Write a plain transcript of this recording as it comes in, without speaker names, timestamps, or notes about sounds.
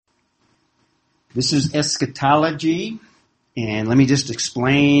This is eschatology, and let me just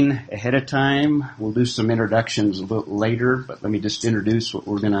explain ahead of time. We'll do some introductions a little later, but let me just introduce what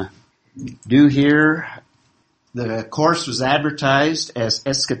we're going to do here. The course was advertised as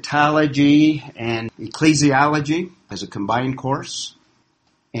eschatology and ecclesiology as a combined course.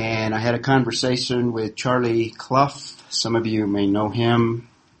 And I had a conversation with Charlie Clough. Some of you may know him.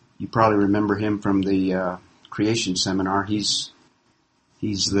 You probably remember him from the creation seminar. He's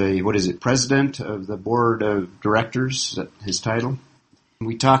the, president of the board of directors, is that his title?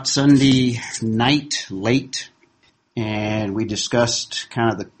 We talked Sunday night late, and we discussed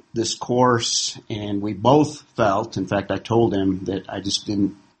kind of this course, and we both felt, in fact I told him that I just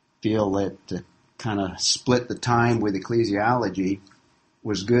didn't feel that to kind of split the time with ecclesiology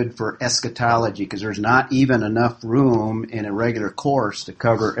was good for eschatology, because there's not even enough room in a regular course to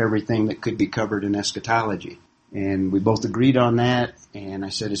cover everything that could be covered in eschatology. And we both agreed on that, and I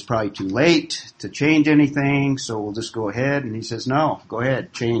said it's probably too late to change anything, so we'll just go ahead. And he says, no, go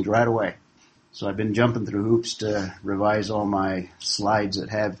ahead, change right away. So I've been jumping through hoops to revise all my slides that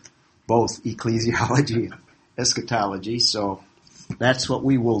have both ecclesiology and eschatology, so that's what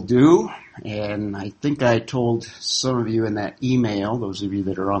we will do. And I think I told some of you in that email, those of you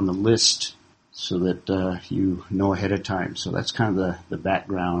that are on the list, so that you know ahead of time. So that's kind of the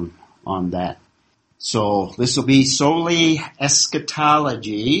background on that. So this will be solely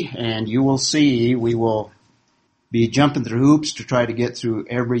eschatology, and you will see we will be jumping through hoops to try to get through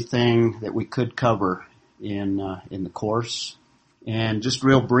everything that we could cover in the course. And just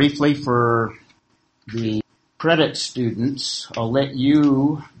real briefly for the credit students, I'll let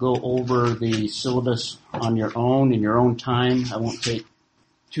you go over the syllabus on your own in your own time. I won't take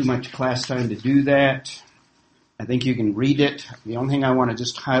too much class time to do that. I think you can read it. The only thing I want to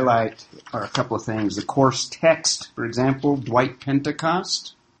just highlight are a couple of things. The course text, for example, Dwight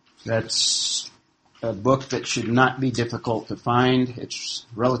Pentecost. That's a book that should not be difficult to find. It's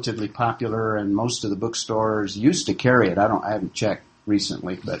relatively popular, and most of the bookstores used to carry it. I haven't checked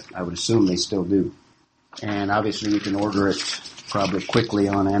recently, but I would assume they still do. And obviously you can order it probably quickly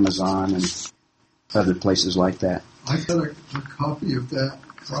on Amazon and other places like that. I got a copy of that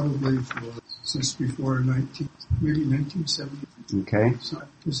probably since before 1970. Okay. So,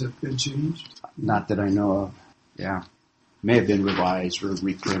 has that been changed? Not that I know of. Yeah. May have been revised or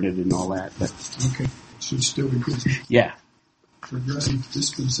reprinted and all that, but. Okay. Should still be good. Yeah. Progressive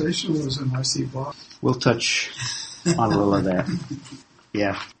dispensationalism, I see Bob. We'll touch on a little of that.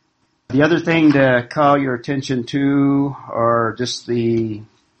 Yeah. The other thing to call your attention to are just the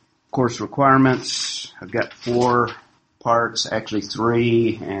course requirements. I've got 4 parts, actually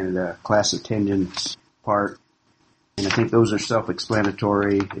 3, and a class attendance part. And I think those are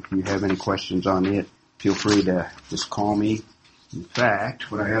self-explanatory. If you have any questions on it, feel free to just call me. In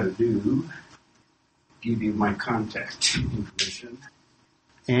fact, what I ought to do, give you my contact information.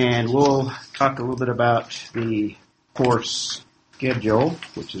 And we'll talk a little bit about the course schedule,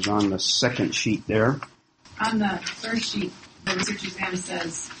 which is on the second sheet there. On the first sheet, the research exam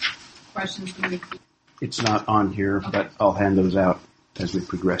says questions from the... It's not on here, okay, but I'll hand those out as we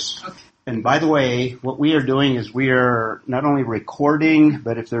progress. Okay. And by the way, what we are doing is we are not only recording,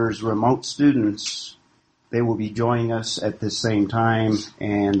 but if there's remote students, they will be joining us at the same time,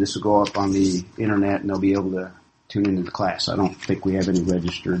 and this will go up on the internet, and they'll be able to tune into the class. I don't think we have any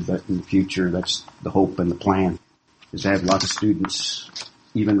registered, but in the future, that's the hope and the plan, is to have lots of students,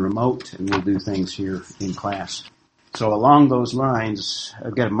 even remote, and we'll do things here in class. So along those lines,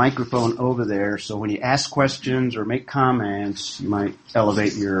 I've got a microphone over there, so when you ask questions or make comments, you might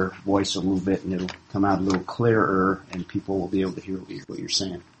elevate your voice a little bit and it'll come out a little clearer and people will be able to hear what you're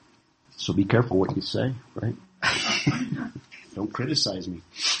saying. So be careful what you say, right? Don't criticize me.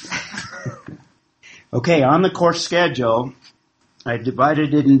 Okay, on the course schedule, I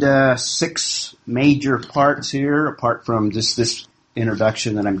divided it into 6 major parts here, apart from just this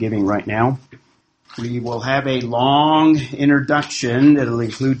introduction that I'm giving right now. We will have a long introduction that will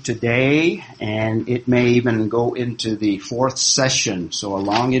include today, and it may even go into the 4th session. So a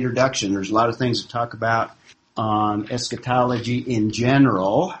long introduction. There's a lot of things to talk about on eschatology in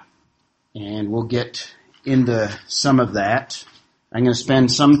general, and we'll get into some of that. I'm going to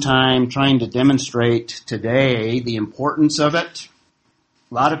spend some time trying to demonstrate today the importance of it.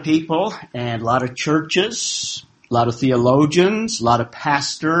 A lot of people and a lot of churches, a lot of theologians, a lot of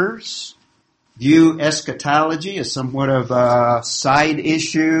pastors view eschatology as somewhat of a side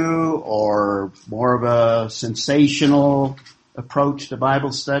issue or more of a sensational approach to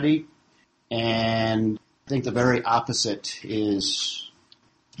Bible study. And I think the very opposite is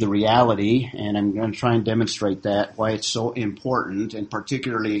the reality, and I'm going to try and demonstrate that, why it's so important, and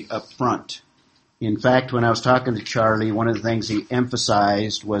particularly up front. In fact, when I was talking to Charlie, one of the things he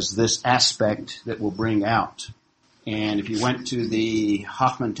emphasized was this aspect that we'll bring out. And if you went to the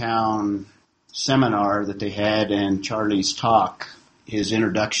Hoffmantown seminar that they had and Charlie's talk, his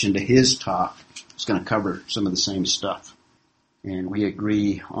introduction to his talk is going to cover some of the same stuff. And we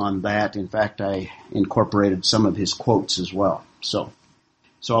agree on that. In fact, I incorporated some of his quotes as well. So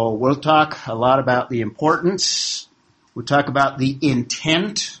we'll talk a lot about the importance. We'll talk about the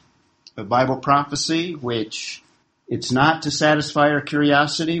intent of Bible prophecy, which it's not to satisfy our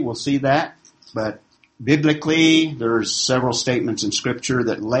curiosity. We'll see that. But biblically, there's several statements in Scripture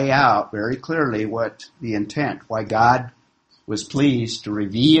that lay out very clearly what the intent, why God was pleased to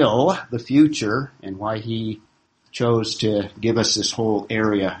reveal the future and why He chose to give us this whole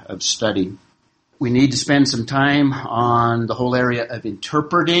area of study. We need to spend some time on the whole area of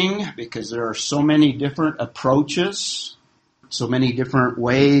interpreting because there are so many different approaches, so many different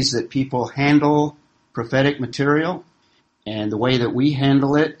ways that people handle prophetic material. And the way that we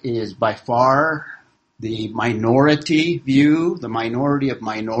handle it is by far the minority view, the minority of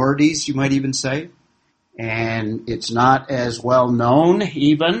minorities, you might even say. And it's not as well known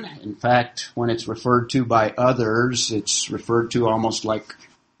even. In fact, when it's referred to by others, it's referred to almost like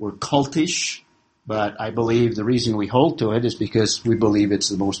we're cultish. But I believe the reason we hold to it is because we believe it's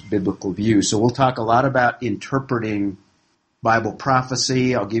the most biblical view. So we'll talk a lot about interpreting Bible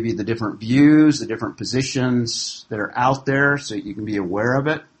prophecy. I'll give you the different views, the different positions that are out there so you can be aware of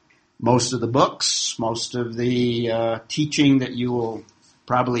it. Most of the books, most of the teaching that you will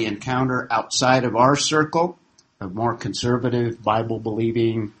probably encounter outside of our circle of more conservative,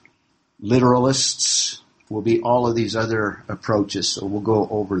 Bible-believing literalists will be all of these other approaches. So we'll go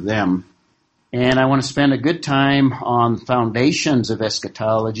over them. And I want to spend a good time on foundations of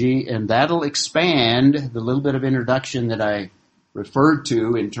eschatology, and that'll expand the little bit of introduction that I referred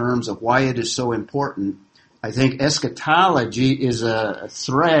to in terms of why it is so important. I think eschatology is a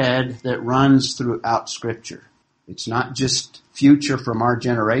thread that runs throughout Scripture. It's not just future from our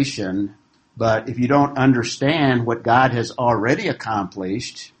generation, but if you don't understand what God has already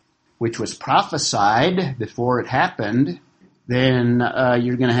accomplished, which was prophesied before it happened, then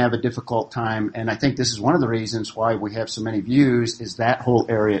you're going to have a difficult time. And I think this is one of the reasons why we have so many views is that whole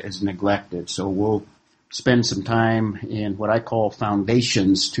area is neglected. So we'll spend some time in what I call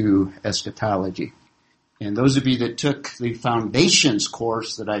foundations to eschatology. And those of you that took the foundations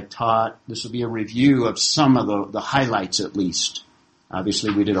course that I taught, this will be a review of some of the highlights at least.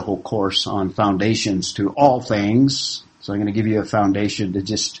 Obviously, we did a whole course on foundations to all things. So I'm going to give you a foundation to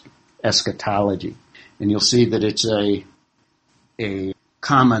just eschatology. And you'll see that it's a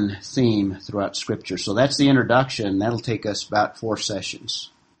common theme throughout Scripture. So that's the introduction. That'll take us about 4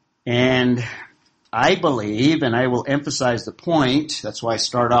 sessions. And I believe, and I will emphasize the point, that's why I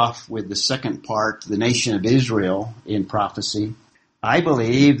start off with the second part, the nation of Israel in prophecy. I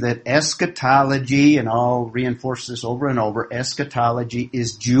believe that eschatology, and I'll reinforce this over and over, eschatology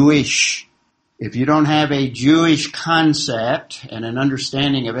is Jewish. If you don't have a Jewish concept and an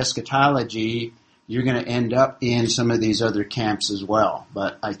understanding of eschatology, you're going to end up in some of these other camps as well.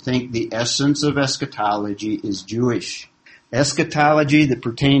 But I think the essence of eschatology is Jewish. Eschatology that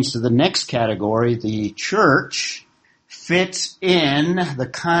pertains to the next category, the church, fits in the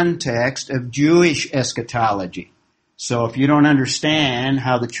context of Jewish eschatology. So if you don't understand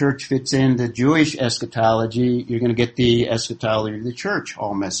how the church fits into Jewish eschatology, you're going to get the eschatology of the church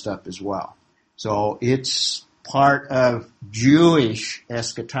all messed up as well. So it's part of Jewish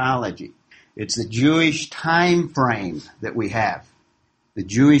eschatology. It's the Jewish time frame that we have. The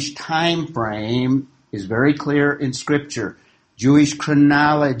Jewish time frame is very clear in Scripture. Jewish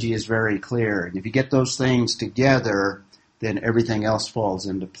chronology is very clear. And if you get those things together, then everything else falls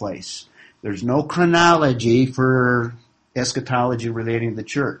into place. There's no chronology for eschatology relating to the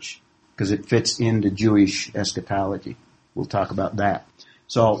church because it fits into Jewish eschatology. We'll talk about that.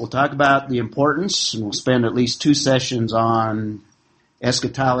 So we'll talk about the importance, and we'll spend at least 2 sessions on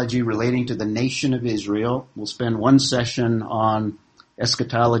eschatology relating to the nation of Israel. We'll spend 1 session on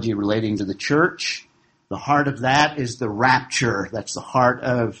eschatology relating to the church. The heart of that is the rapture. That's the heart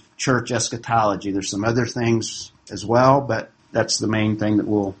of church eschatology. There's some other things as well, but that's the main thing that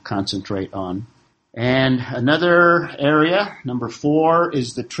we'll concentrate on. And another area, number 4,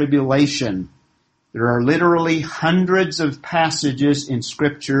 is the tribulation. There are literally hundreds of passages in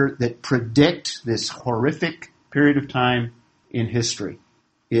Scripture that predict this horrific period of time in history.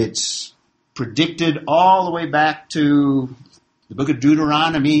 It's predicted all the way back to the book of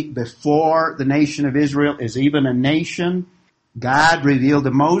Deuteronomy, before the nation of Israel is even a nation. God revealed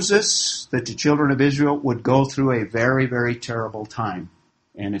to Moses that the children of Israel would go through a very, very terrible time.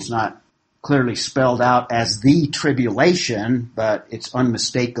 And it's not clearly spelled out as the tribulation, but it's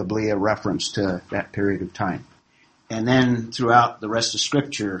unmistakably a reference to that period of time. And then throughout the rest of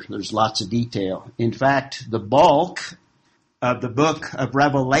Scripture, there's lots of detail. In fact, the bulk of the book of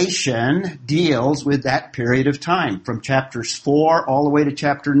Revelation deals with that period of time, from chapters 4 all the way to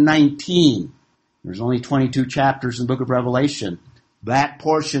chapter 19. There's only 22 chapters in the book of Revelation. That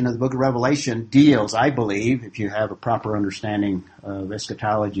portion of the book of Revelation deals, I believe, if you have a proper understanding of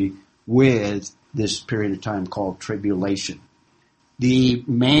eschatology, with this period of time called tribulation. The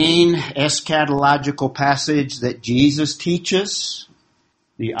main eschatological passage that Jesus teaches,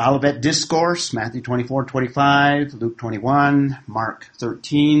 the Olivet Discourse, Matthew 24:25, Luke 21, Mark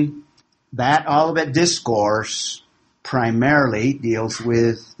 13, that Olivet Discourse primarily deals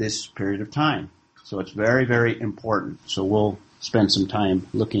with this period of time. So it's very, very important. So we'll spend some time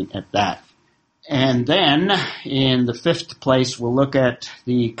looking at that. And then, in the fifth place, we'll look at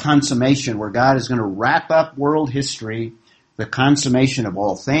the consummation, where God is going to wrap up world history, the consummation of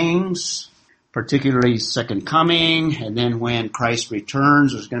all things, particularly second coming, and then when Christ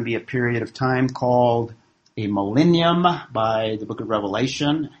returns, there's going to be a period of time called a millennium by the book of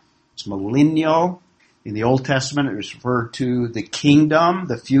Revelation. It's millennial. In the Old Testament, it is referred to the kingdom,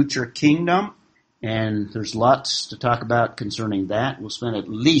 the future kingdom. And there's lots to talk about concerning that. We'll spend at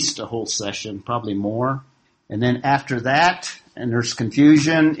least a whole session, probably more. And then after that, and there's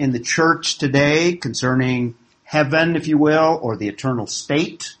confusion in the church today concerning heaven, if you will, or the eternal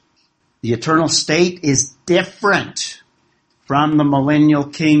state. The eternal state is different from the millennial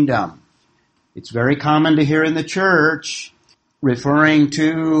kingdom. It's very common to hear in the church referring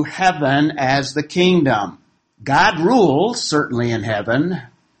to heaven as the kingdom. God rules, certainly in heaven,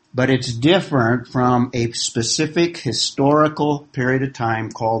 but it's different from a specific historical period of time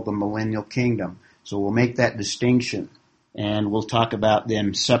called the millennial kingdom. So we'll make that distinction, and we'll talk about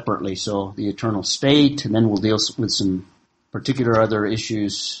them separately. So the eternal state, and then we'll deal with some particular other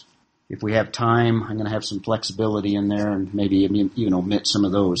issues. If we have time, I'm going to have some flexibility in there and maybe even omit some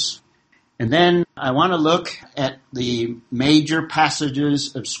of those. And then I want to look at the major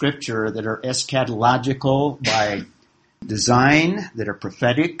passages of Scripture that are eschatological by design, that are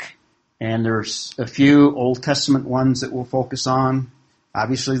prophetic, and there's a few Old Testament ones that we'll focus on.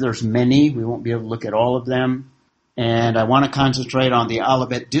 Obviously, there's many. We won't be able to look at all of them. And I want to concentrate on the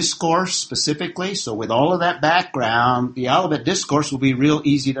Olivet Discourse specifically. So with all of that background, the Olivet Discourse will be real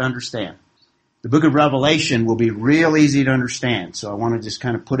easy to understand. The book of Revelation will be real easy to understand. So I want to just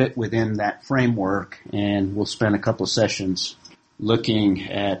kind of put it within that framework, and we'll spend a couple of sessions looking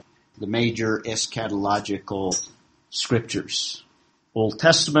at the major eschatological scriptures. Old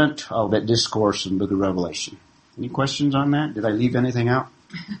Testament, Olivet Discourse, and book of Revelation. Any questions on that? Did I leave anything out?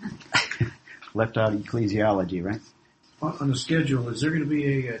 Left out ecclesiology, right? On the schedule, is there going to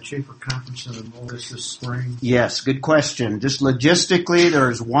be a Chafer conference in the Moldis this spring? Yes, good question. Just logistically,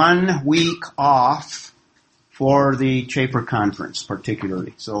 there's 1 week off for the Chafer conference,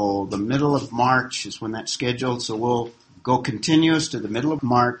 particularly. So the middle of March is when that's scheduled. So we'll go continuous to the middle of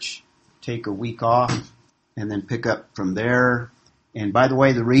March, take a week off, and then pick up from there. And by the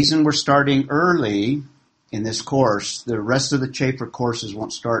way, the reason we're starting early in this course, the rest of the Chafer courses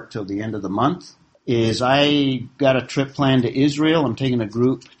won't start till the end of the month, is I got a trip planned to Israel. I'm taking a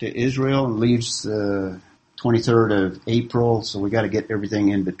group to Israel and leaves the 23rd of April, so we got to get everything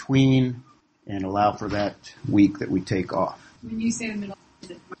in between and allow for that week that we take off. When you say the middle, is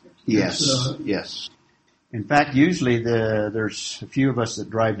it March 15th? Yes, yes. In fact, usually there's a few of us that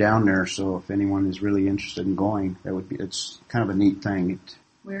drive down there, so if anyone is really interested in going, it's kind of a neat thing.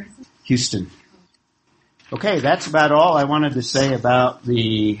 Where is it? Houston. Okay, that's about all I wanted to say about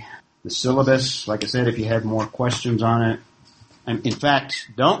the syllabus. Like I said, if you had more questions on it, and in fact,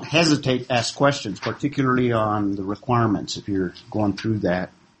 don't hesitate to ask questions, particularly on the requirements if you're going through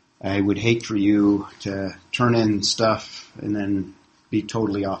that. I would hate for you to turn in stuff and then be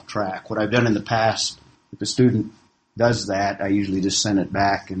totally off track. What I've done in the past, if a student does that, I usually just send it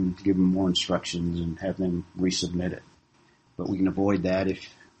back and give them more instructions and have them resubmit it. But we can avoid that if,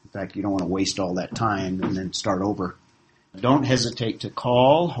 in fact, you don't want to waste all that time and then start over. Don't hesitate to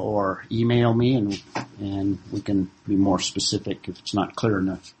call or email me, and we can be more specific if it's not clear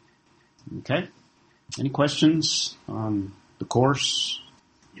enough. Okay? Any questions on the course?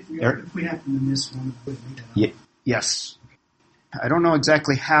 If we happen to miss one, Yes. I don't know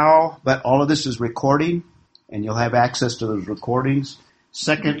exactly how, but all of this is recording, and you'll have access to those recordings.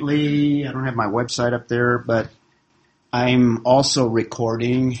 Secondly, I don't have my website up there, but I'm also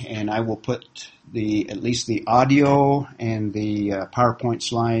recording, and I will put at least the audio and the PowerPoint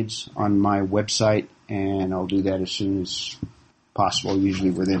slides on my website, and I'll do that as soon as possible,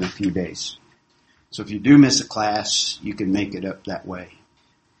 usually within a few days. So if you do miss a class, you can make it up that way.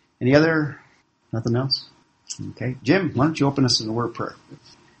 Nothing else? Okay. Jim, why don't you open us in a word of prayer?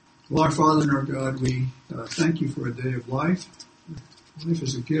 Well, our Father and our God, we thank you for a day of life. Life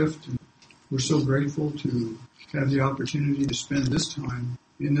is a gift, and we're so grateful to have the opportunity to spend this time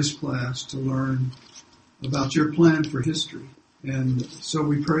in this class to learn about your plan for history. And so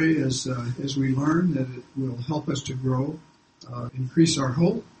we pray as we learn that it will help us to grow, increase our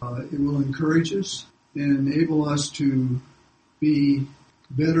hope. It will encourage us and enable us to be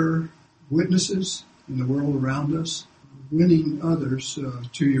better witnesses in the world around us, winning others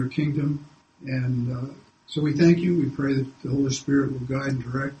to your kingdom. And so we thank you. We pray that the Holy Spirit will guide and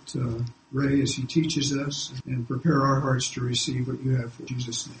direct Ray as he teaches us and prepare our hearts to receive what you have for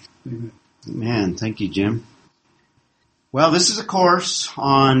Jesus' name. Amen. Amen. Thank you, Jim. Well, this is a course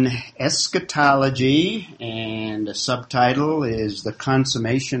on eschatology, and the subtitle is The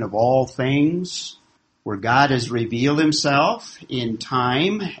Consummation of All Things, where God has revealed himself in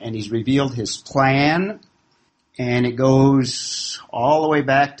time, and he's revealed his plan, and it goes all the way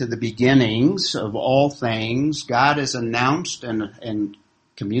back to the beginnings of all things. God has announced and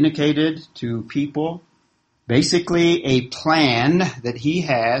communicated to people basically a plan that he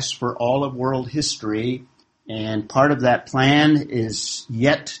has for all of world history, and part of that plan is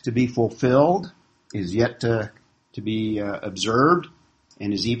yet to be fulfilled, is yet to be observed,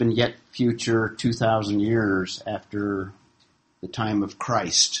 and is even yet future 2,000 years after the time of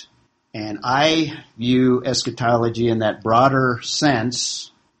Christ. And I view eschatology in that broader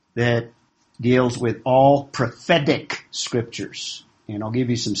sense that deals with all prophetic scriptures. And I'll give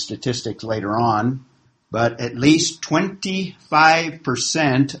you some statistics later on, but at least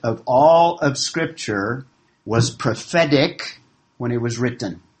 25% of all of Scripture was prophetic when it was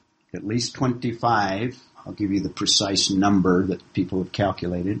written. At least 25. I'll give you the precise number that people have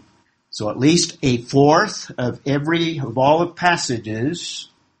calculated. So at least a fourth of all of passages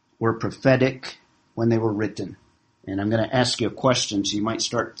were prophetic when they were written. And I'm going to ask you a question, so you might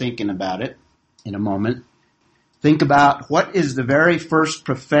start thinking about it in a moment. Think about what is the very first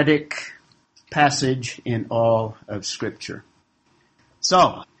prophetic passage in all of Scripture.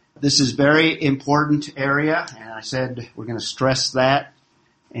 So, this is a very important area, and I said we're going to stress that,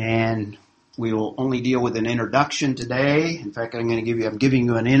 and we will only deal with an introduction today. In fact, I'm giving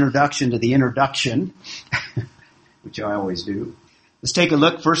you an introduction to the introduction, which I always do. Let's take a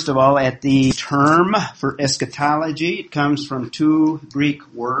look, first of all, at the term for eschatology. It comes from two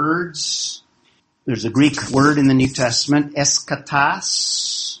Greek words. There's a Greek word in the New Testament,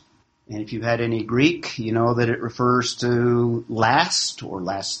 eschatos. And if you've had any Greek, you know that it refers to last, or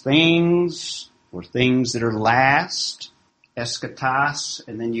last things, or things that are last. Eschatos.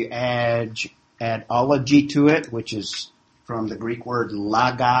 And then you add ology to it, which is from the Greek word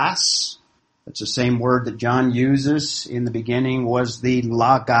logos. That's the same word that John uses. In the beginning was the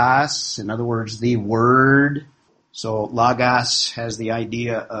logos, in other words, the word. So logos has the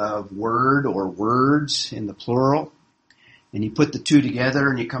idea of word or words in the plural. And you put the two together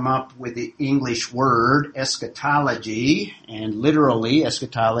and you come up with the English word eschatology. And literally,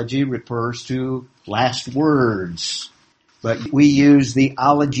 eschatology refers to last words. But we use the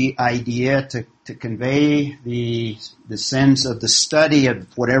ology idea to convey the sense of the study of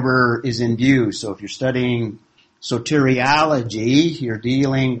whatever is in view. So if you're studying soteriology, you're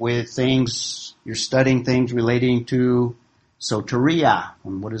dealing with things, you're studying things relating to soteria.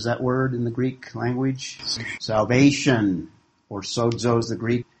 And what is that word in the Greek language? Salvation, or sozo is a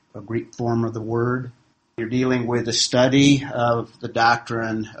Greek form of the word. You're dealing with the study of the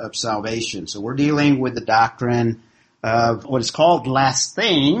doctrine of salvation. So we're dealing with the doctrine of what is called last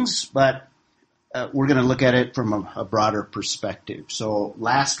things, but we're going to look at it from a broader perspective. So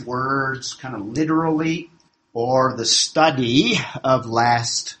last words, kind of literally, or the study of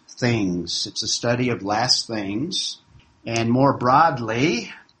last things. It's a study of last things. And more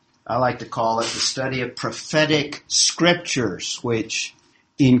broadly, I like to call it the study of prophetic scriptures, which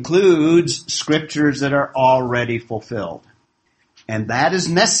includes scriptures that are already fulfilled. And that is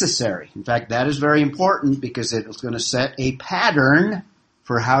necessary. In fact, that is very important because it is going to set a pattern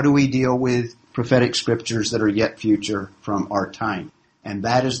for how do we deal with prophetic scriptures that are yet future from our time. And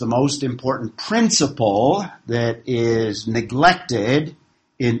that is the most important principle that is neglected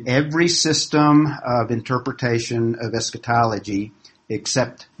in every system of interpretation of eschatology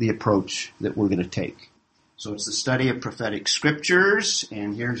except the approach that we're going to take. So it's the study of prophetic scriptures,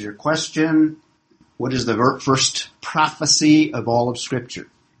 and here's your question. What is the first prophecy of all of Scripture?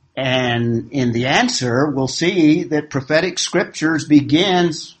 And in the answer, we'll see that prophetic scriptures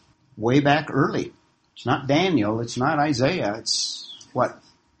begins way back early. It's not Daniel. It's not Isaiah. It's what?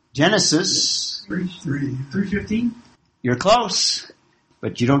 Genesis. 3:15. You're close,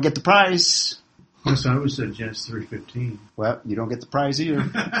 but you don't get the prize. Yes, I always said Genesis 3:15. Well, you don't get the prize either.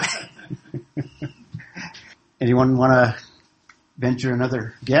 Anyone want to venture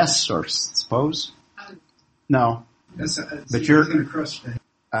another guess or suppose? No. But you're going to crush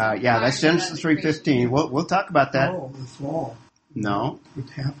that. Yeah, that's Genesis 3:15. We'll talk about that. Oh, the fall. No.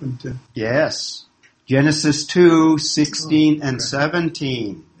 It happened to. Yes. Genesis 2:16 and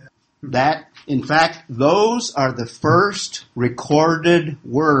 17. That, in fact, those are the first recorded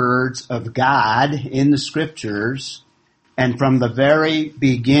words of God in the Scriptures. And from the very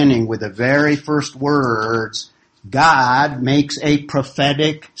beginning, with the very first words, God makes a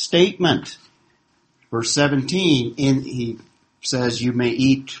prophetic statement. Verse 17, he says, you may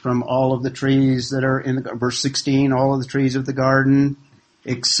eat from all of the trees that are in the, verse 16, all of the trees of the garden,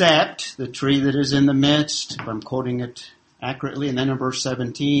 except the tree that is in the midst, if I'm quoting it accurately, and then in verse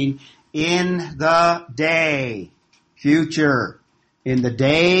 17, in the day, future, in the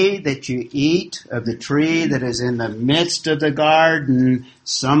day that you eat of the tree that is in the midst of the garden,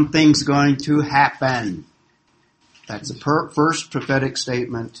 something's going to happen. That's the first prophetic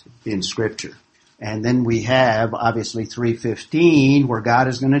statement in Scripture. And then we have, obviously, 3:15, where God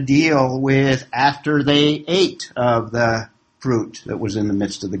is going to deal with after they ate of the fruit that was in the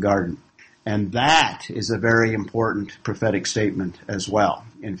midst of the garden. And that is a very important prophetic statement as well.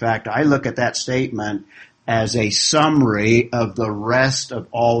 In fact, I look at that statement as a summary of the rest of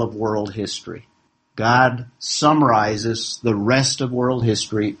all of world history. God summarizes the rest of world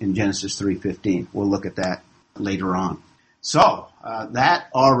history in Genesis 3:15. We'll look at that later on. So, that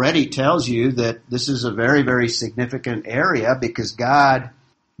already tells you that this is a very, very significant area because God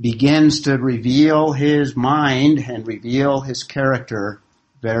begins to reveal His mind and reveal His character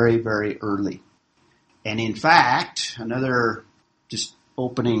very, very early. And in fact, another just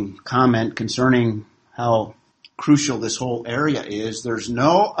opening comment concerning how crucial this whole area is, there's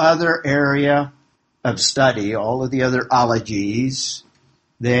no other area of study, all of the other ologies,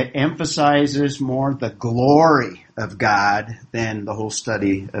 that emphasizes more the glory of God than the whole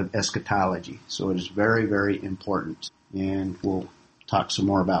study of eschatology. So it is very, very important. And we'll talk some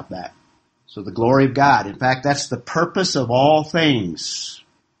more about that. So the glory of God. In fact, that's the purpose of all things,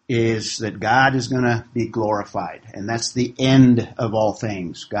 is that God is going to be glorified. And that's the end of all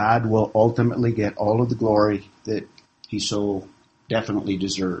things. God will ultimately get all of the glory that He so definitely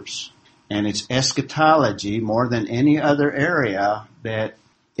deserves. And it's eschatology more than any other area that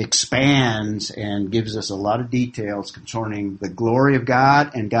expands and gives us a lot of details concerning the glory of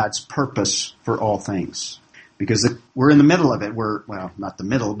God and God's purpose for all things. Because we're in the middle of it. Well, not the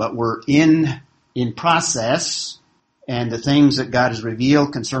middle, but we're in process, and the things that God has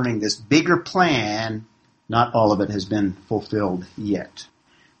revealed concerning this bigger plan, not all of it has been fulfilled yet.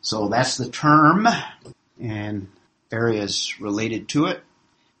 So that's the term and areas related to it.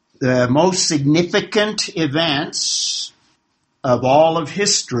 The most significant events of all of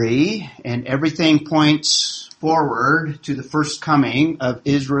history, and everything points forward to the first coming of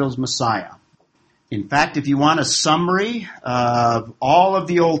Israel's Messiah. In fact, if you want a summary of all of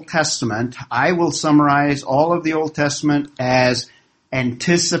the Old Testament, I will summarize all of the Old Testament as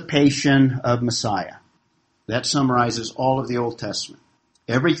anticipation of Messiah. That summarizes all of the Old Testament.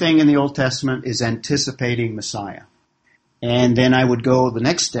 Everything in the Old Testament is anticipating Messiah. And then I would go the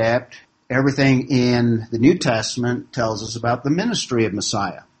next step. Everything in the New Testament tells us about the ministry of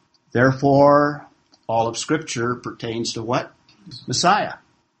Messiah. Therefore, all of Scripture pertains to what? Messiah,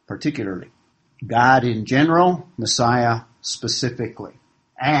 particularly. God in general, Messiah specifically.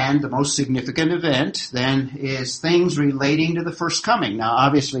 And the most significant event then is things relating to the first coming. Now,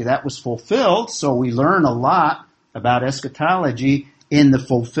 obviously that was fulfilled, so we learn a lot about eschatology in the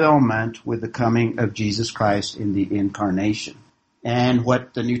fulfillment with the coming of Jesus Christ in the incarnation. And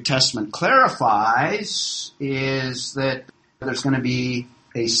what the New Testament clarifies is that there's going to be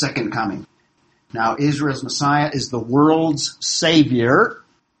a second coming. Now, Israel's Messiah is the world's Savior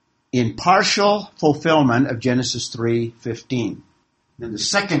in partial fulfillment of Genesis 3:15. Then the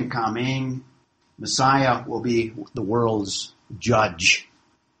second coming, Messiah will be the world's judge.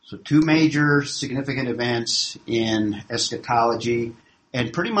 So two major significant events in eschatology.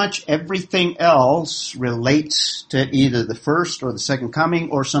 And pretty much everything else relates to either the first or the second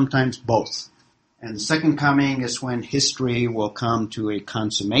coming, or sometimes both. And the second coming is when history will come to a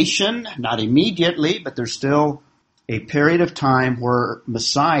consummation, not immediately, but there's still a period of time where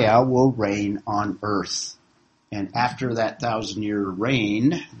Messiah will reign on earth. And after that 1,000-year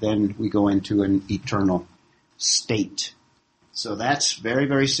reign, then we go into an eternal state. So that's very,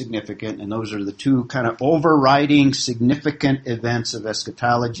 very significant, and those are the two kind of overriding significant events of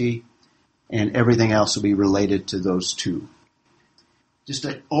eschatology, and everything else will be related to those two. Just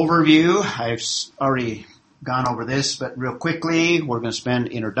an overview. I've already gone over this, but real quickly, we're going to spend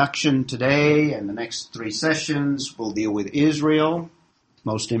introduction today, and the next 3 sessions we'll deal with Israel.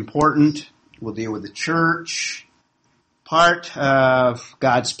 Most important, we'll deal with the church. Part of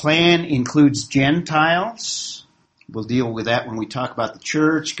God's plan includes Gentiles. We'll deal with that when we talk about the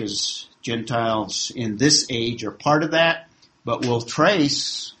church, because Gentiles in this age are part of that. But we'll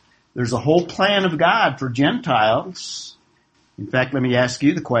trace, there's a whole plan of God for Gentiles. In fact, let me ask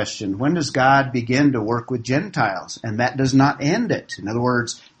you the question, when does God begin to work with Gentiles? And that does not end it. In other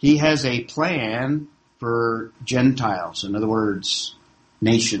words, He has a plan for Gentiles. In other words,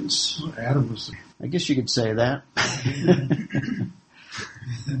 nations. Well, Adam was... I guess you could say that.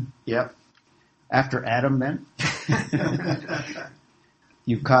 Yep. After Adam, then?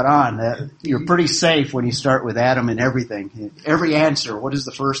 You've caught on. That you're pretty safe when you start with Adam and everything. Every answer, what is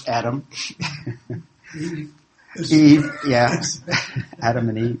the first Adam? Eve, yeah. Adam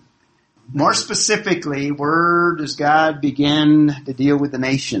and Eve. More specifically, where does God begin to deal with the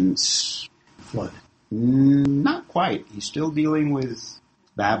nations? Flood. Not quite. He's still dealing with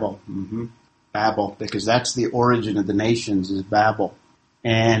Babel. Babel, because that's the origin of the nations, is Babel.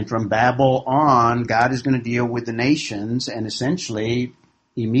 And from Babel on, God is going to deal with the nations, and essentially,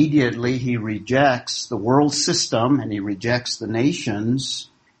 immediately He rejects the world system, and He rejects the nations,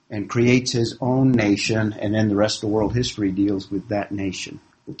 and creates His own nation, and then the rest of the world history deals with that nation.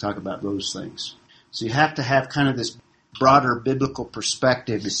 We'll talk about those things. So you have to have kind of this broader biblical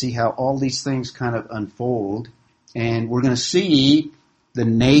perspective to see how all these things kind of unfold. And we're going to see the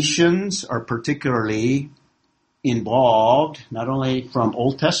nations are particularly involved, not only from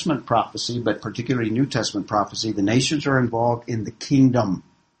Old Testament prophecy, but particularly New Testament prophecy. The nations are involved in the kingdom,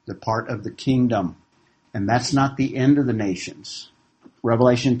 the part of the kingdom. And that's not the end of the nations.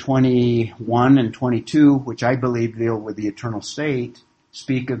 Revelation 21 and 22, which I believe deal with the eternal state,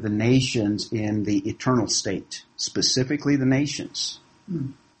 speak of the nations in the eternal state, specifically the nations.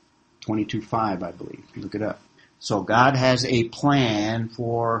 22:5, I believe. Look it up. So God has a plan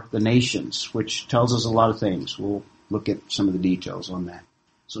for the nations, which tells us a lot of things. We'll look at some of the details on that.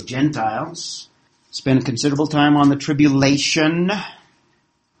 So Gentiles spend considerable time on the tribulation.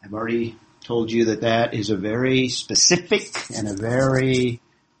 I've already told you that that is a very specific and a very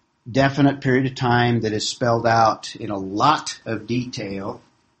definite period of time that is spelled out in a lot of detail.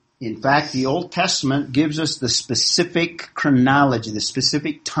 In fact, the Old Testament gives us the specific chronology, the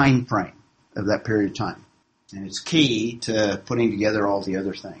specific time frame of that period of time. And it's key to putting together all the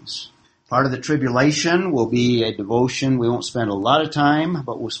other things. Part of the tribulation will be a devotion. We won't spend a lot of time,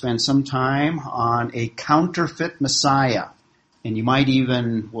 but we'll spend some time on a counterfeit Messiah. And you might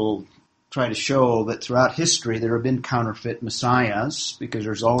even, we'll try to show that throughout history there have been counterfeit messiahs, because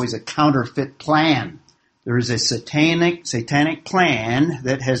there's always a counterfeit plan. There is a satanic plan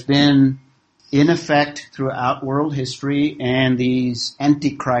that has been in effect throughout world history, and these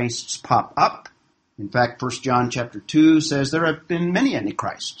antichrists pop up. In fact, 1 John chapter 2 says there have been many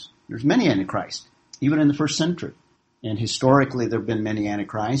antichrists. There's many antichrists, even in the first century. And historically there have been many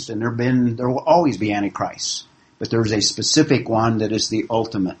antichrists, and there will always be antichrists. But there's a specific one that is the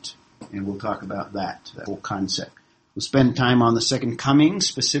ultimate. And we'll talk about that whole concept. We'll spend time on the second coming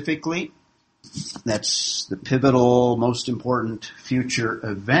specifically. That's the pivotal, most important future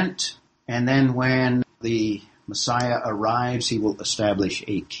event. And then when the Messiah arrives, He will establish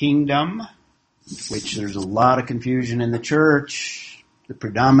a kingdom, which there's a lot of confusion in the church. The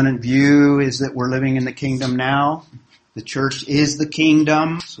predominant view is that we're living in the kingdom now. The church is the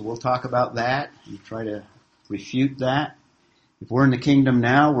kingdom, so we'll talk about that and try to refute that. If we're in the kingdom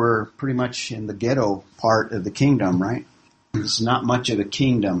now, we're pretty much in the ghetto part of the kingdom, right? It's not much of a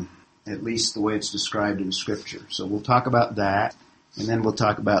kingdom, at least the way it's described in Scripture. So we'll talk about that, and then we'll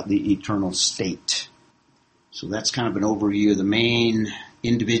talk about the eternal state. So that's kind of an overview of the main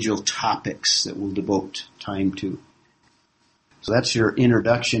individual topics that we'll devote time to. So that's your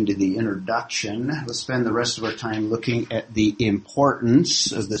introduction to the introduction. Let's spend the rest of our time looking at the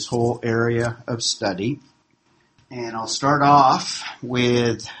importance of this whole area of study. And I'll start off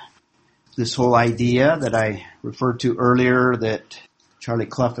with this whole idea that I referred to earlier that Charlie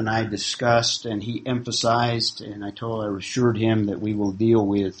Clough and I discussed, and he emphasized, and I assured him that we will deal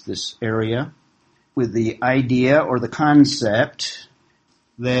with this area, with the idea or the concept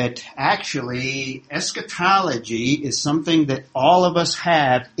that actually eschatology is something that all of us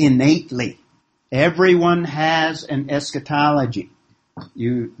have innately. Everyone has an eschatology.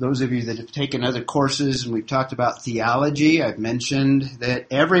 Those of you that have taken other courses and we've talked about theology, I've mentioned that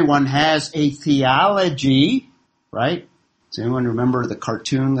everyone has a theology, right? Does anyone remember the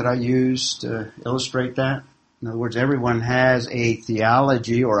cartoon that I used to illustrate that? In other words, everyone has a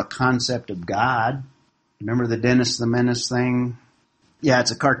theology or a concept of God. Remember the Dennis the Menace thing? Yeah,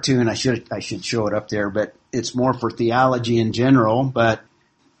 it's a cartoon. I should show it up there, but it's more for theology in general. But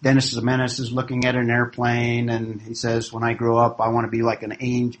Dennis the Menace is looking at an airplane, and he says, "When I grow up, I want to be like an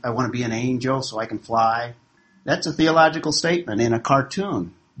angel. I want to be an angel so I can fly." That's a theological statement in a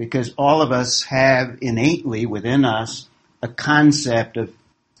cartoon, because all of us have innately within us a concept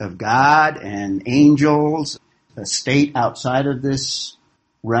of God and angels, a state outside of this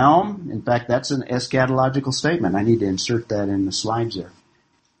realm. In fact, that's an eschatological statement. I need to insert that in the slides there.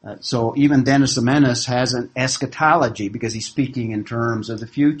 So even Dennis the Menace has an eschatology because he's speaking in terms of the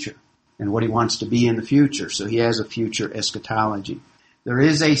future and what he wants to be in the future. So he has a future eschatology. There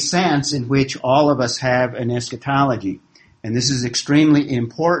is a sense in which all of us have an eschatology. And this is extremely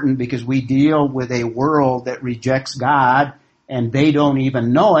important because we deal with a world that rejects God and they don't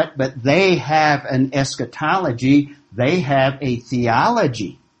even know it, but they have an eschatology. They have a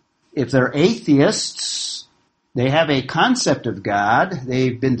theology. If they're atheists, they have a concept of God.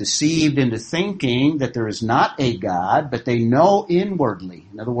 They've been deceived into thinking that there is not a God, but they know inwardly.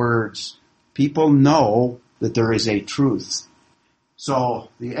 In other words, people know that there is a truth. So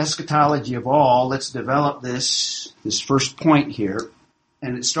the eschatology of all, let's develop this first point here.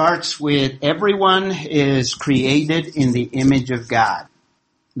 And it starts with everyone is created in the image of God.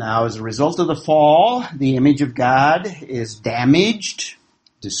 Now, as a result of the fall, the image of God is damaged,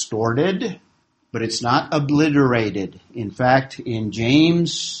 distorted, but it's not obliterated. In fact, in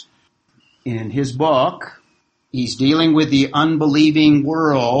James, in his book, he's dealing with the unbelieving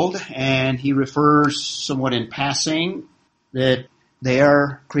world, and he refers somewhat in passing that they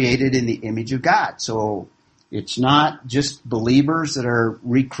are created in the image of God. So it's not just believers that are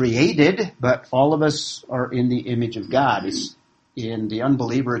recreated, but all of us are in the image of God. In the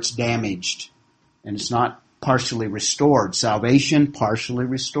unbeliever, it's damaged, and it's not partially restored. Salvation partially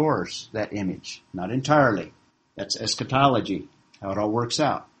restores that image, not entirely. That's eschatology, how it all works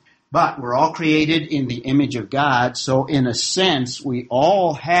out. But we're all created in the image of God, so in a sense, we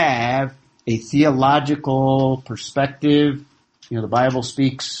all have a theological perspective. The Bible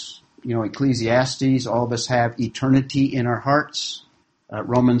speaks, Ecclesiastes, all of us have eternity in our hearts.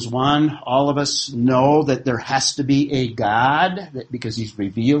 Romans 1, all of us know that there has to be a God because he's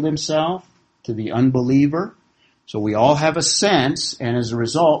revealed himself to the unbeliever. So we all have a sense, and as a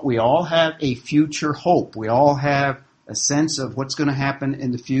result, we all have a future hope. We all have a sense of what's going to happen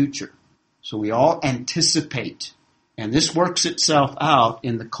in the future. So we all anticipate. And this works itself out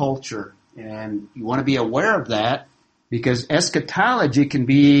in the culture. And you want to be aware of that because eschatology can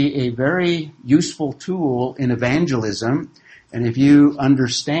be a very useful tool in evangelism. And if you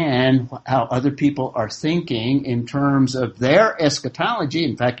understand how other people are thinking in terms of their eschatology,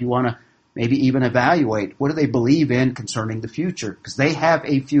 in fact, you want to maybe even evaluate what do they believe in concerning the future, because they have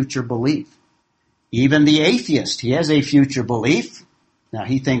a future belief. Even the atheist, he has a future belief. Now,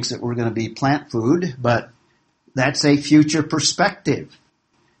 he thinks that we're going to be plant food, but that's a future perspective.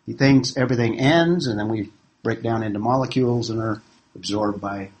 He thinks everything ends, and then we break down into molecules and are absorbed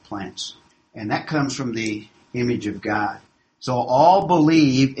by plants. And that comes from the image of God. So all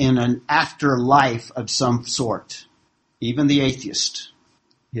believe in an afterlife of some sort, even the atheist.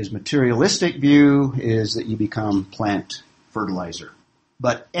 His materialistic view is that you become plant fertilizer.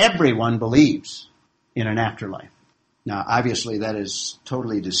 But everyone believes in an afterlife. Now, obviously, that is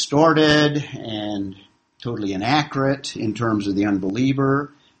totally distorted and totally inaccurate in terms of the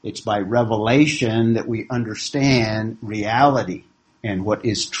unbeliever. It's by revelation that we understand reality and what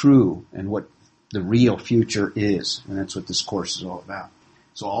is true and what the real future is. And that's what this course is all about.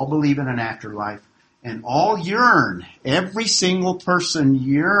 So all believe in an afterlife and all yearn. Every single person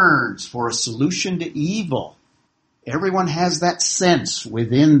yearns for a solution to evil. Everyone has that sense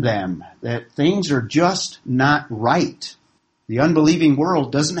within them that things are just not right. The unbelieving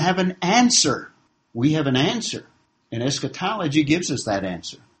world doesn't have an answer. We have an answer. And eschatology gives us that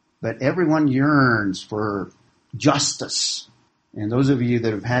answer. But everyone yearns for justice. And those of you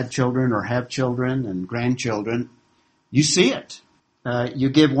that have had children or have children and grandchildren, you see it. You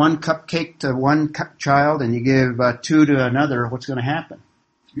give one cupcake to one child and you give two to another, what's going to happen?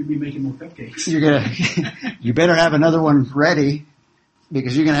 You'll be making more cupcakes. You better have another one ready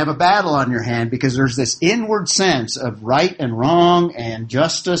because you're going to have a battle on your hand because there's this inward sense of right and wrong and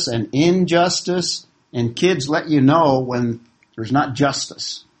justice and injustice, and kids let you know when there's not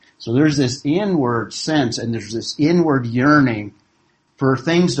justice. So there's this inward sense and there's this inward yearning for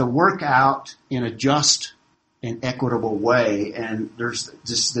things to work out in a just and equitable way. And there's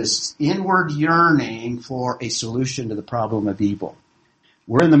just this inward yearning for a solution to the problem of evil.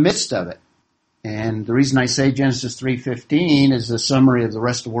 We're in the midst of it. And the reason I say Genesis 3:15 is a summary of the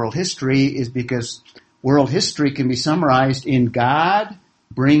rest of world history is because world history can be summarized in God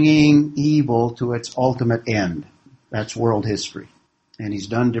bringing evil to its ultimate end. That's world history. And he's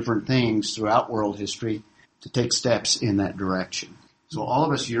done different things throughout world history to take steps in that direction. So all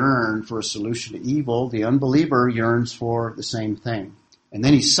of us yearn for a solution to evil. The unbeliever yearns for the same thing. And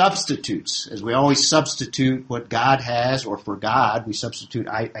then he substitutes, as we always substitute what God has, or for God, we substitute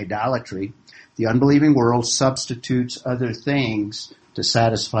idolatry. The unbelieving world substitutes other things to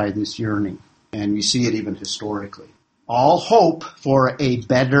satisfy this yearning. And you see it even historically. All hope for a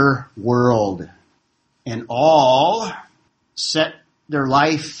better world. And all set their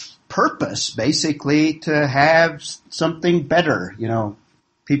life purpose, basically, to have something better. You know,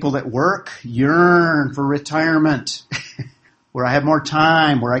 people that work yearn for retirement, where I have more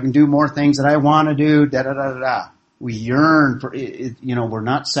time, where I can do more things that I want to do, da-da-da-da-da. We yearn for it, you know, we're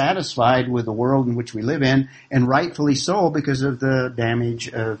not satisfied with the world in which we live in, and rightfully so because of the damage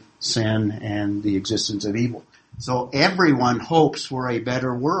of sin and the existence of evil. So everyone hopes for a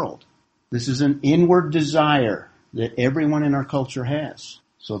better world. This is an inward desire that everyone in our culture has.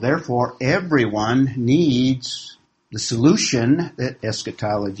 So therefore, everyone needs the solution that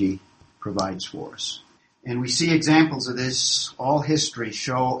eschatology provides for us. And we see examples of this. All history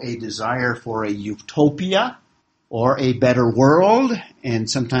show a desire for a utopia or a better world, and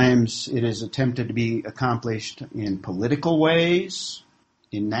sometimes it is attempted to be accomplished in political ways,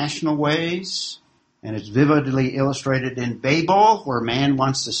 in national ways, and it's vividly illustrated in Babel, where man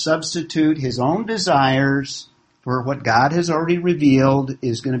wants to substitute his own desires for what God has already revealed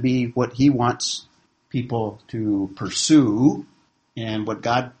is going to be what he wants people to pursue. And what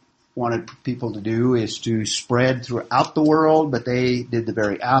God wanted people to do is to spread throughout the world, but they did the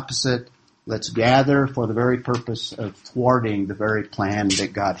very opposite. Let's gather for the very purpose of thwarting the very plan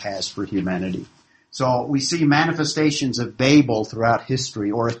that God has for humanity. So we see manifestations of Babel throughout history,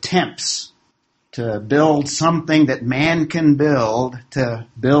 or attempts to build something that man can build, to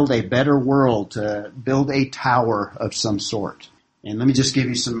build a better world, to build a tower of some sort. And let me just give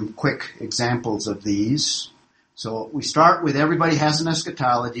you some quick examples of these. So we start with everybody has an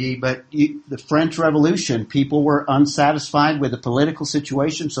eschatology, but the French Revolution, people were unsatisfied with the political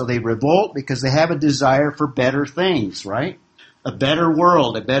situation, so they revolt because they have a desire for better things, right? A better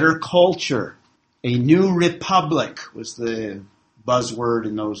world, a better culture. A new republic was the buzzword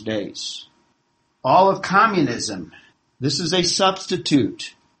in those days. All of communism, this is a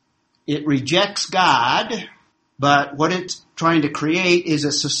substitute. It rejects God, but what it's trying to create is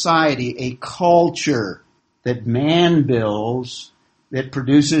a society, a culture that man builds that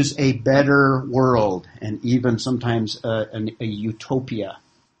produces a better world, and even sometimes a utopia.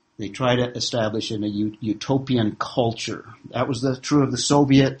 They try to establish a utopian culture. That was true of the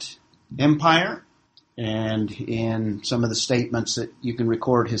Soviet Empire. And in some of the statements that you can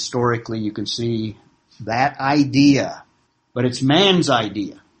record historically, you can see that idea. But it's man's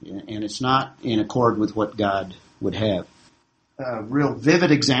idea, and it's not in accord with what God would have. A real vivid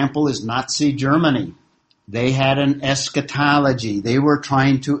example is Nazi Germany. They had an eschatology. They were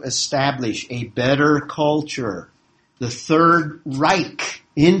trying to establish a better culture. The Third Reich,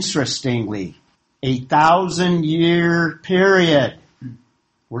 interestingly, 1,000-year period.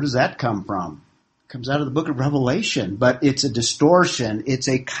 Where does that come from? Comes out of the book of Revelation, but it's a distortion. It's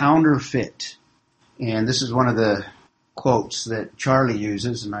a counterfeit. And this is one of the quotes that Charlie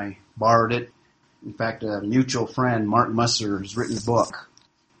uses, and I borrowed it. In fact, a mutual friend, Mark Musser, has written a book,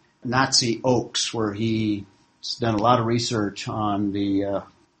 Nazi Oaks, where he's done a lot of research on the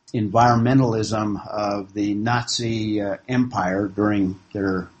environmentalism of the Nazi empire during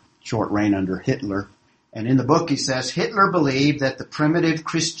their short reign under Hitler. And in the book he says, Hitler believed that the primitive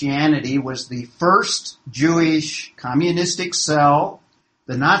Christianity was the first Jewish communistic cell.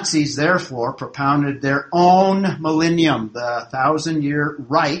 The Nazis, therefore, propounded their own millennium. The 1,000-year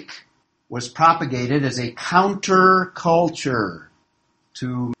Reich was propagated as a counter-culture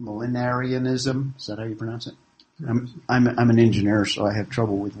to millenarianism. Is that how you pronounce it? I'm an engineer, so I have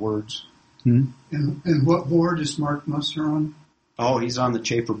trouble with words. And what board is Mark Musser on? Oh, he's on the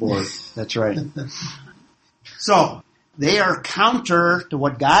Chafer board. That's right. So, they are counter to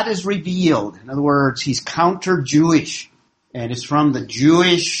what God has revealed. In other words, he's counter-Jewish. And it's from the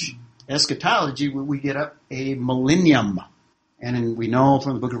Jewish eschatology where we get up a millennium. And we know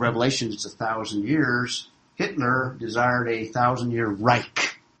from the book of Revelation it's 1,000 years. Hitler desired a 1,000-year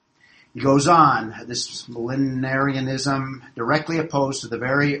Reich. He goes on, this millenarianism directly opposed to the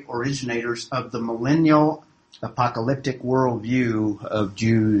very originators of the millennial apocalyptic worldview of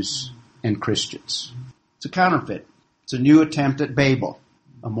Jews and Christians. It's a counterfeit. It's a new attempt at Babel,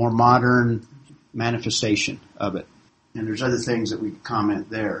 a more modern manifestation of it. And there's other things that we comment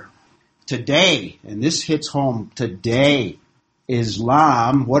there. Today, and this hits home today,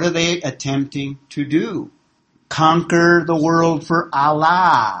 Islam, what are they attempting to do? Conquer the world for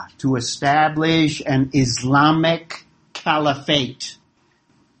Allah, to establish an Islamic caliphate.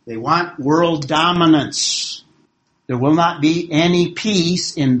 They want world dominance. There will not be any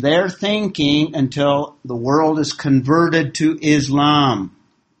peace in their thinking until the world is converted to Islam.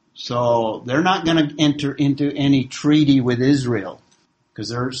 So they're not going to enter into any treaty with Israel, because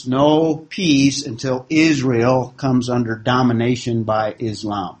there's no peace until Israel comes under domination by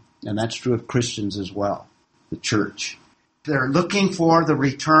Islam. And that's true of Christians as well, the church. They're looking for the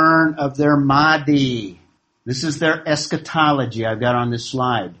return of their Mahdi. This is their eschatology I've got on this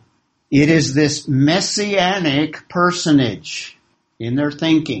slide. It is this messianic personage in their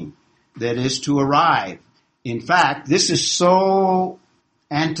thinking that is to arrive. In fact, this is so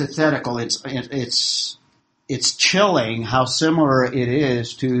antithetical. It's chilling how similar it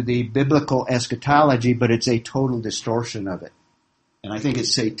is to the biblical eschatology, but it's a total distortion of it. And I think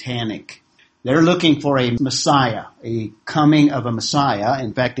it's satanic. They're looking for a Messiah, a coming of a Messiah,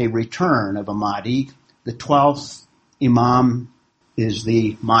 in fact, a return of a Mahdi. The 12th Imam is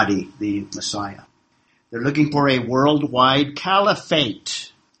the Mahdi, the Messiah. They're looking for a worldwide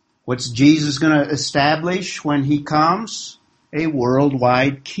caliphate. What's Jesus going to establish when he comes? A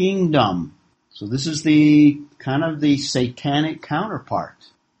worldwide kingdom. So this is the kind of the satanic counterpart.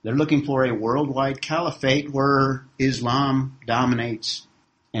 They're looking for a worldwide caliphate where Islam dominates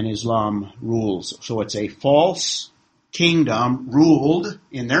and Islam rules. So it's a false kingdom ruled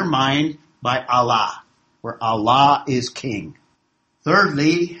in their mind by Allah, where Allah is king.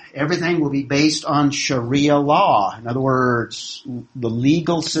 Thirdly, everything will be based on Sharia law. In other words, the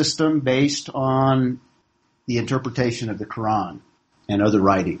legal system based on the interpretation of the Quran and other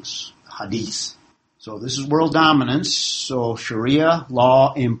writings, hadith. So this is world dominance, so Sharia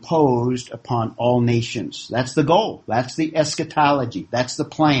law imposed upon all nations. That's the goal. That's the eschatology. That's the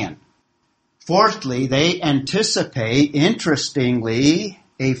plan. Fourthly, they anticipate, interestingly,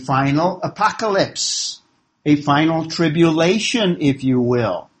 a final apocalypse. A final tribulation, if you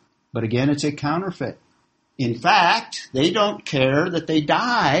will. But again, it's a counterfeit. In fact, they don't care that they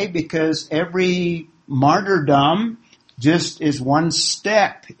die because every martyrdom just is one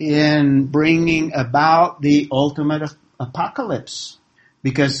step in bringing about the ultimate apocalypse.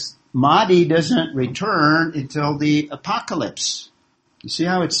 Because Mahdi doesn't return until the apocalypse. You see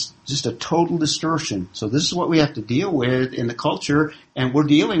how it's just a total distortion. So this is what we have to deal with in the culture, and we're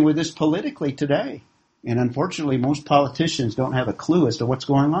dealing with this politically today. And unfortunately, most politicians don't have a clue as to what's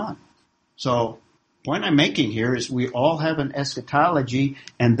going on. So the point I'm making here is we all have an eschatology,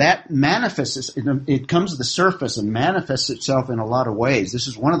 and that manifests, it comes to the surface and manifests itself in a lot of ways. This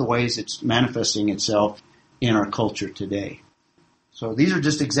is one of the ways it's manifesting itself in our culture today. So these are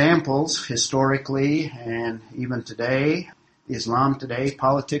just examples historically and even today, Islam today,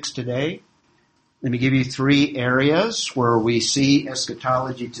 politics today. Let me give you 3 areas where we see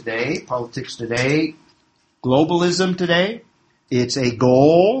eschatology today, politics today, globalism today. It's a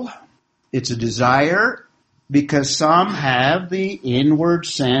goal. It's a desire, because some have the inward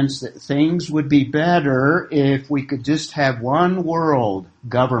sense that things would be better if we could just have one world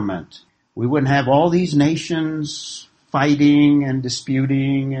government. We wouldn't have all these nations fighting and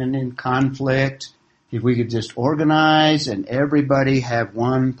disputing and in conflict. If we could just organize and everybody have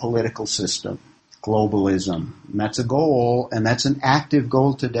one political system. Globalism. And that's a goal, and that's an active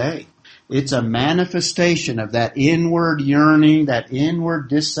goal today. It's a manifestation of that inward yearning, that inward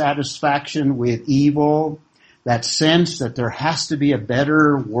dissatisfaction with evil, that sense that there has to be a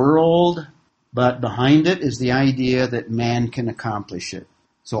better world, but behind it is the idea that man can accomplish it.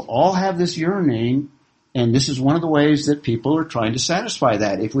 So all have this yearning, and this is one of the ways that people are trying to satisfy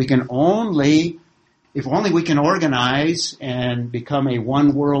that. If only we can organize and become a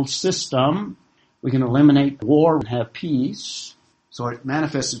one world system, we can eliminate war and have peace. So it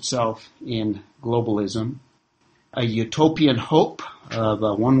manifests itself in globalism, a utopian hope of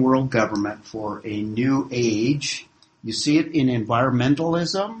a one world government for a new age. You see it in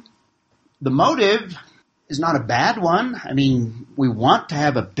environmentalism. The motive is not a bad one. I mean, we want to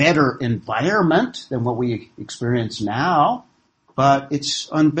have a better environment than what we experience now, but it's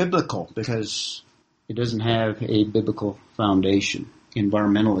unbiblical because it doesn't have a biblical foundation.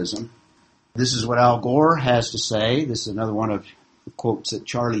 Environmentalism. This is what Al Gore has to say. This is another one of the quotes that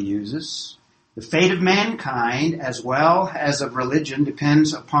Charlie uses. The fate of mankind, as well as of religion,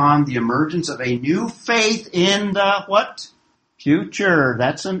 depends upon the emergence of a new faith in the what? Future.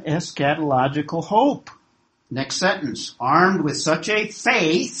 That's an eschatological hope. Next sentence. Armed with such a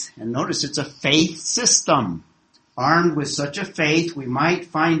faith, and notice it's a faith system. Armed with such a faith, we might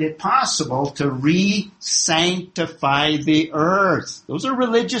find it possible to re-sanctify the earth. Those are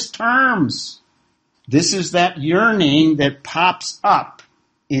religious terms. This is that yearning that pops up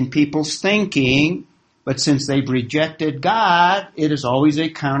in people's thinking, but since they've rejected God, it is always a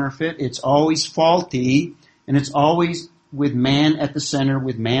counterfeit, it's always faulty, and it's always with man at the center,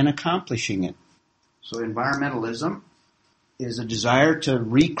 with man accomplishing it. So environmentalism is a desire to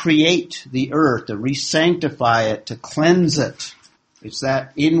recreate the earth, to re-sanctify it, to cleanse it. It's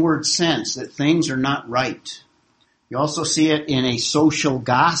that inward sense that things are not right. You also see it in a social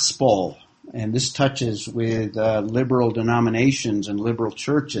gospel, and this touches with liberal denominations and liberal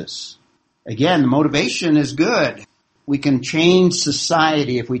churches. Again, the motivation is good. We can change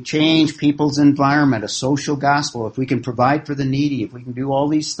society if we change people's environment, a social gospel, if we can provide for the needy, if we can do all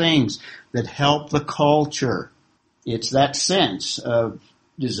these things that help the culture. It's that sense of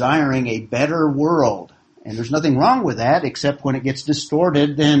desiring a better world. And there's nothing wrong with that, except when it gets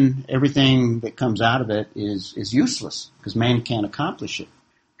distorted, then everything that comes out of it is useless, because man can't accomplish it.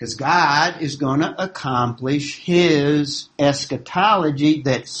 Because God is going to accomplish His eschatology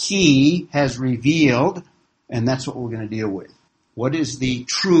that He has revealed, and that's what we're going to deal with. What is the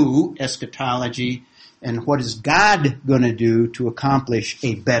true eschatology, and what is God going to do to accomplish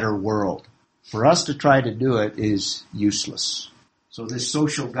a better world? For us to try to do it is useless. So this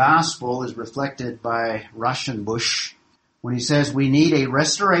social gospel is reflected by Rauschenbusch when he says we need a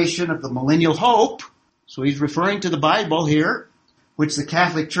restoration of the millennial hope. So he's referring to the Bible here, which the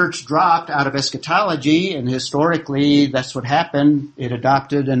Catholic Church dropped out of eschatology, and historically that's what happened. It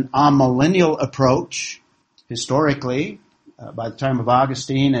adopted an amillennial approach historically by the time of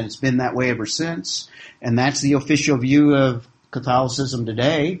Augustine, and it's been that way ever since. And that's the official view of Catholicism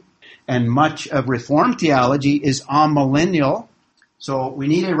today. And much of Reformed theology is amillennial. So we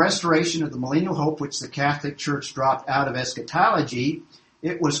need a restoration of the millennial hope, which the Catholic Church dropped out of eschatology.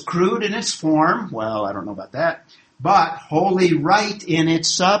 It was crude in its form. Well, I don't know about that. But wholly right in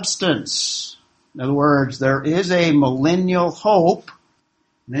its substance. In other words, there is a millennial hope.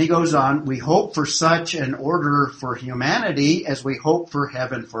 And then he goes on, we hope for such an order for humanity as we hope for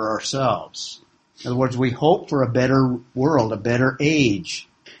heaven for ourselves. In other words, we hope for a better world, a better age.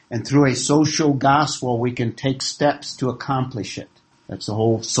 And through a social gospel, we can take steps to accomplish it. That's the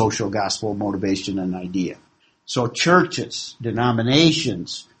whole social gospel motivation and idea. So churches,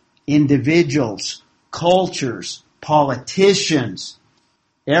 denominations, individuals, cultures, politicians,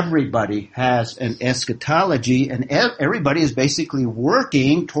 everybody has an eschatology, and everybody is basically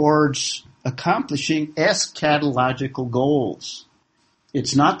working towards accomplishing eschatological goals.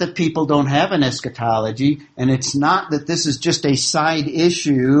 It's not that people don't have an eschatology, and it's not that this is just a side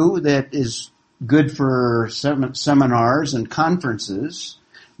issue that is good for seminars and conferences.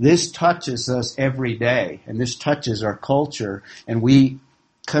 This touches us every day, and this touches our culture, and we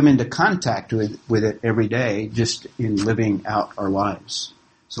come into contact with it every day just in living out our lives.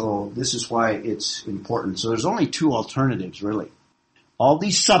 So this is why it's important. So there's only two alternatives, really. All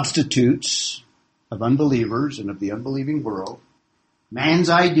these substitutes of unbelievers and of the unbelieving world, man's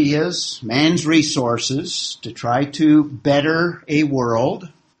ideas, man's resources to try to better a world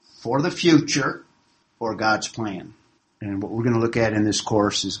for the future, or God's plan. And what we're going to look at in this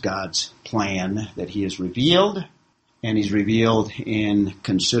course is God's plan that He has revealed, and He's revealed in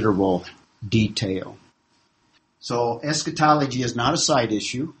considerable detail. So eschatology is not a side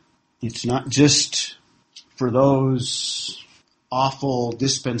issue. It's not just for those awful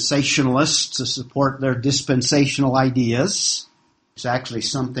dispensationalists to support their dispensational ideas. It's actually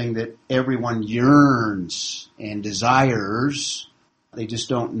something that everyone yearns and desires. They just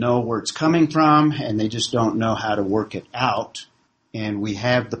don't know where it's coming from, and they just don't know how to work it out. And we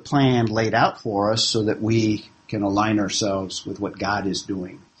have the plan laid out for us so that we can align ourselves with what God is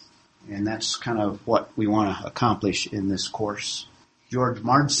doing. And that's kind of what we want to accomplish in this course. George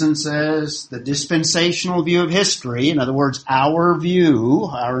Marsden says the dispensational view of history, in other words, our view,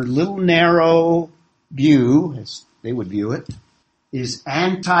 our little narrow view, as they would view it, is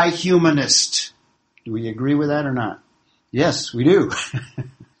anti-humanist. Do we agree with that or not? Yes, we do.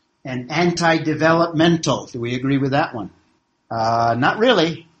 And anti-developmental. Do we agree with that one? Not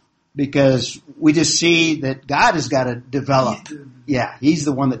really, because we just see that God has got to develop. Yeah, He's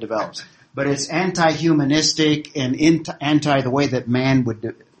the one that develops. But it's anti-humanistic and anti the way that man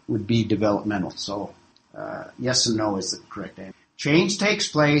would be developmental. So yes and no is the correct answer. Change takes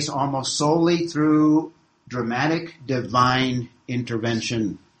place almost solely through dramatic divine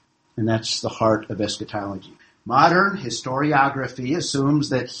intervention, and that's the heart of eschatology. Modern historiography assumes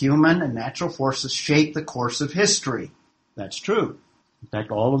that human and natural forces shape the course of history. That's true. In fact,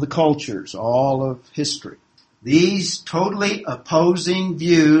 all of the cultures, all of history. These totally opposing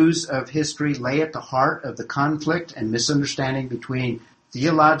views of history lay at the heart of the conflict and misunderstanding between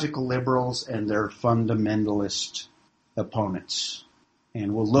theological liberals and their fundamentalist opponents.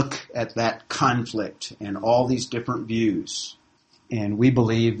 And we'll look at that conflict and all these different views. And we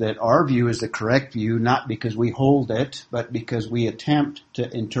believe that our view is the correct view, not because we hold it, but because we attempt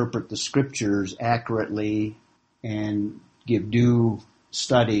to interpret the scriptures accurately and give due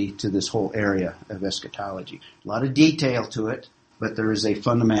study to this whole area of eschatology. A lot of detail to it, but there is a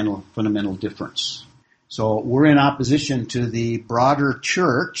fundamental difference. So we're in opposition to the broader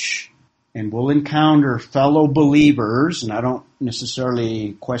church, and we'll encounter fellow believers, and I don't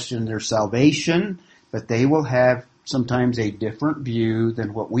necessarily question their salvation, but they will have sometimes a different view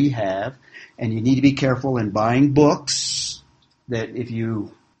than what we have, and you need to be careful in buying books that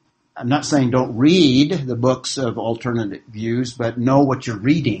I'm not saying don't read the books of alternate views, but know what you're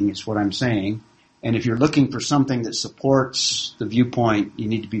reading is what I'm saying. And if you're looking for something that supports the viewpoint, you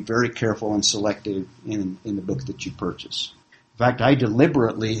need to be very careful and selective in the book that you purchase. In fact, I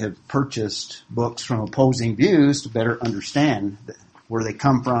deliberately have purchased books from opposing views to better understand where they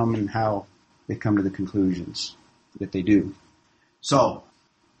come from and how they come to the conclusions that they do. So,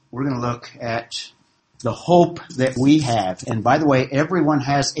 we're going to look at the hope that we have. And by the way, everyone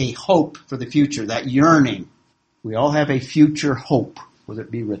has a hope for the future, that yearning. We all have a future hope, whether it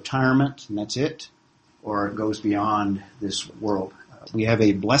be retirement, and that's it, or it goes beyond this world. We have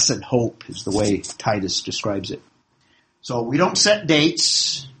a blessed hope, is the way Titus describes it. So we don't set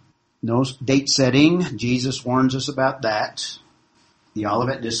dates. No date setting. Jesus warns us about that. The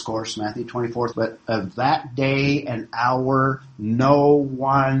Olivet Discourse, Matthew 24. But of that day and hour, no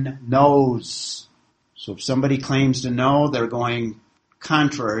one knows. So if somebody claims to know, they're going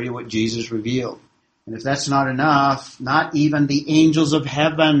contrary to what Jesus revealed. And if that's not enough, not even the angels of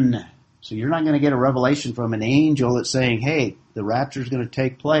heaven. So you're not going to get a revelation from an angel that's saying, hey, the rapture is going to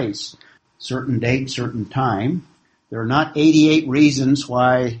take place, certain date, certain time. There are not 88 reasons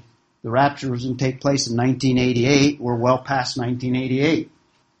why the rapture was going to take place in 1988. We're well past 1988.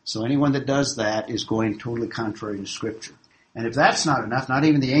 So anyone that does that is going totally contrary to Scripture. And if that's not enough, not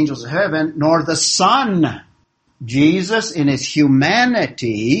even the angels of heaven, nor the Son. Jesus, in his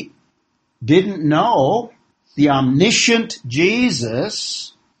humanity, didn't know. The omniscient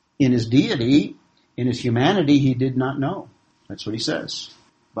Jesus, in his deity, in his humanity, he did not know. That's what he says.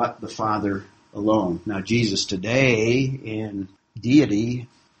 But the Father alone. Now, Jesus today, in deity,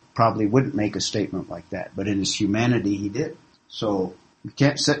 probably wouldn't make a statement like that. But in his humanity, he did. So, we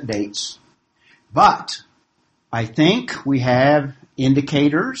can't set dates. But I think we have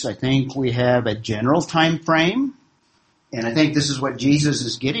indicators. I think we have a general time frame. And I think this is what Jesus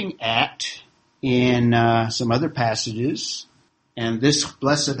is getting at in some other passages. And this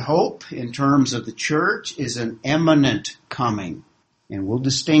blessed hope in terms of the church is an imminent coming. And we'll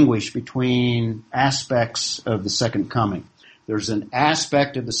distinguish between aspects of the second coming. There's an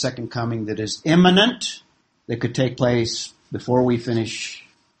aspect of the second coming that is imminent, that could take place before we finish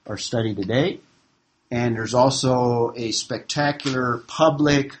our study today. And there's also a spectacular,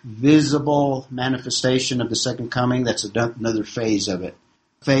 public, visible manifestation of the second coming. That's another phase of it.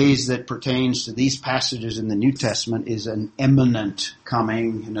 Phase that pertains to these passages in the New Testament is an imminent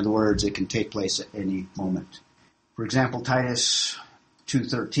coming. In other words, it can take place at any moment. For example, Titus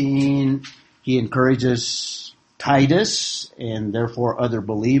 2:13, he encourages Titus and therefore other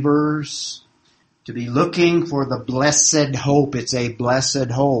believers to be looking for the blessed hope. It's a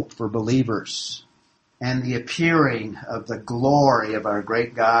blessed hope for believers. And the appearing of the glory of our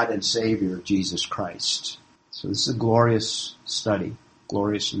great God and Savior, Jesus Christ. So this is a glorious study,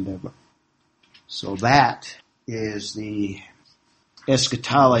 glorious endeavor. So that is the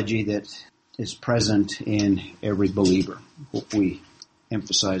eschatology that is present in every believer. Hope we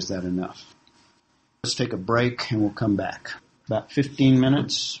emphasize that enough. Let's take a break and we'll come back. About 15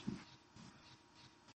 minutes.